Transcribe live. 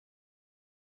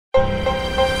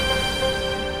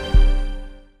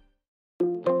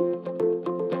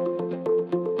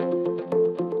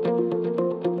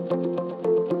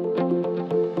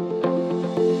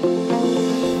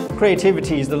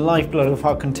creativity is the lifeblood of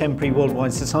our contemporary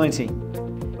worldwide society.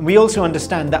 And we also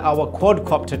understand that our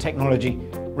quadcopter technology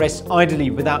rests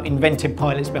idly without inventive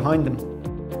pilots behind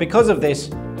them. Because of this,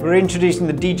 we're introducing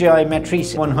the DJI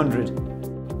Matrice 100.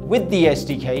 With the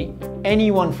SDK,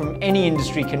 anyone from any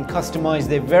industry can customize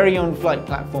their very own flight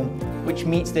platform which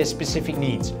meets their specific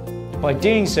needs. By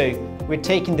doing so, we're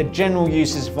taking the general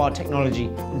uses of our technology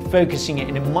and focusing it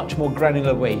in a much more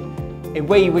granular way, a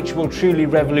way which will truly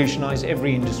revolutionize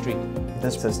every industry.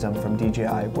 This system from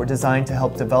DJI were designed to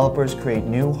help developers create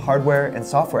new hardware and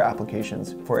software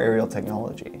applications for aerial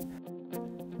technology.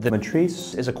 The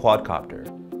Matrice is a quadcopter,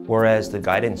 whereas the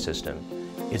guidance system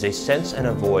is a sense and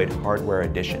avoid hardware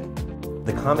addition.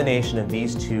 The combination of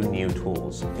these two new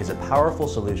tools is a powerful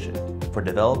solution for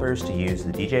developers to use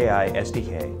the DJI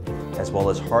SDK as well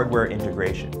as hardware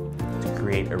integration to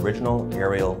create original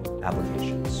aerial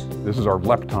applications. This is our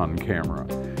Lepton camera,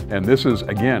 and this is,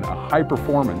 again, a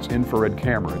high-performance infrared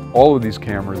camera. All of these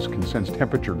cameras can sense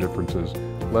temperature differences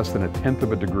less than 1/10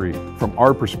 of a degree. From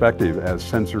our perspective as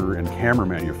sensor and camera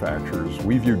manufacturers,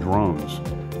 we view drones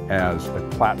as a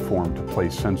platform to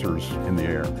place sensors in the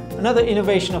air. Another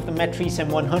innovation of the Matrice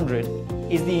M100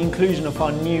 is the inclusion of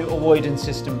our new avoidance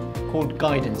system called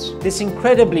Guidance. This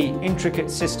incredibly intricate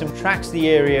system tracks the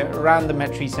area around the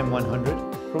Matrice M100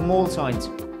 from all sides: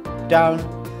 down,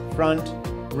 front,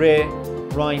 rear,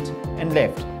 right and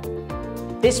left.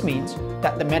 This means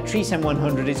that the Matrice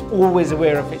M100 is always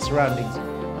aware of its surroundings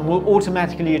and will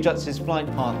automatically adjust its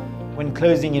flight path when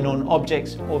closing in on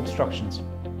objects or obstructions.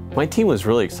 My team was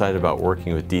really excited about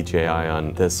working with DJI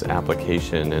on this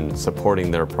application and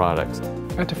supporting their products.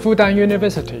 At Fudan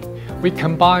University, we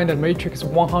combined the Matrix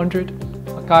 100,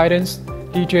 Guidance,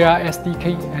 DJI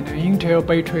SDK, and an Intel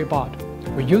battery board.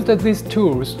 We used these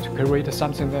tools to create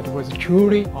something that was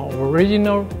truly an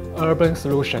original urban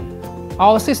solution.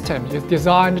 Our system is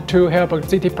designed to help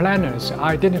city planners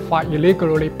identify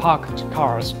illegally parked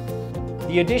cars.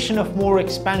 The addition of more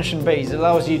expansion bays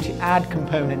allows you to add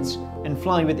components and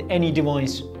fly with any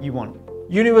device you want.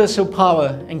 Universal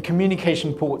power and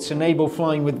communication ports enable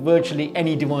flying with virtually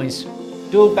any device.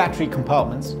 Dual battery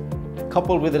compartments,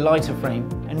 coupled with a lighter frame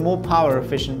and more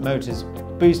power-efficient motors,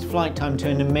 boost flight time to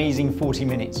an amazing 40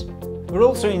 minutes. We're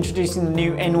also introducing the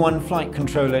new N1 flight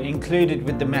controller included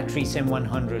with the Matrice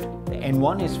M100. The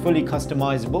N1 is fully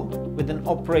customizable with an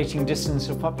operating distance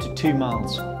of up to 2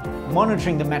 miles.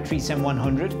 Monitoring the Matrice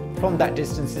M100 from that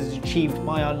distance is achieved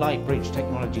by our light bridge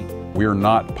technology. We are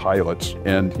not pilots,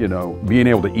 and being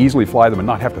able to easily fly them and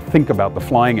not have to think about the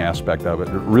flying aspect of it,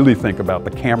 but really think about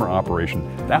the camera operation,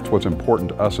 that's what's important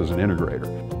to us as an integrator.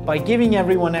 By giving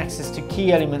everyone access to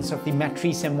key elements of the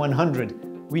Matrice M100,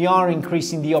 we are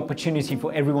increasing the opportunity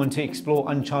for everyone to explore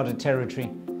uncharted territory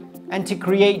and to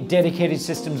create dedicated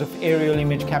systems of aerial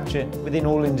image capture within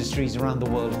all industries around the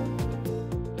world.